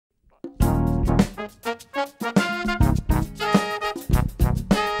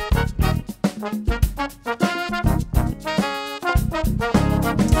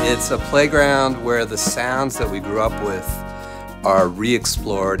It's a playground where the sounds that we grew up with are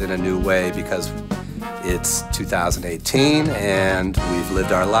re-explored in a new way because it's 2018 and we've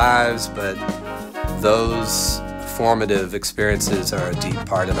lived our lives, but those formative experiences are a deep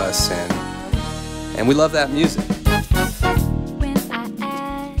part of us, and we love that music. When I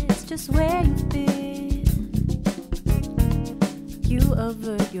ask just where you've been, you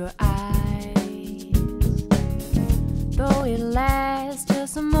avert your eyes, though it lasts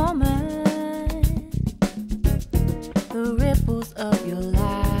just a moment. The ripples of your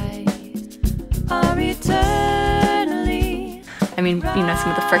life are eternally. I mean, you know, some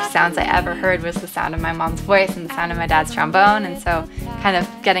of the first sounds I ever heard was the sound of my mom's voice and the sound of my dad's trombone, and so kind of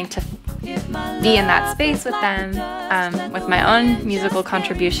getting to be in that space with them, with my own musical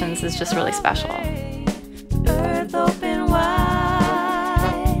contributions is just really special. Earth open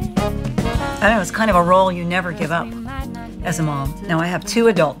wide. I know, it's kind of a role you never give up as a mom. Now I have 2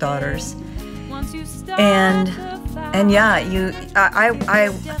 adult daughters, and yeah, I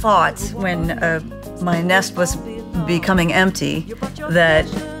thought when my nest was becoming empty that,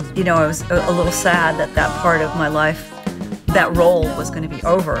 you know, I was a little sad that that part of my life, that role was going to be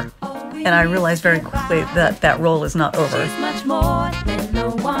over. And I realized very quickly that that role is not over. She's much more than a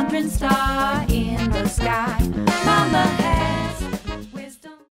wandering star in the sky. Mama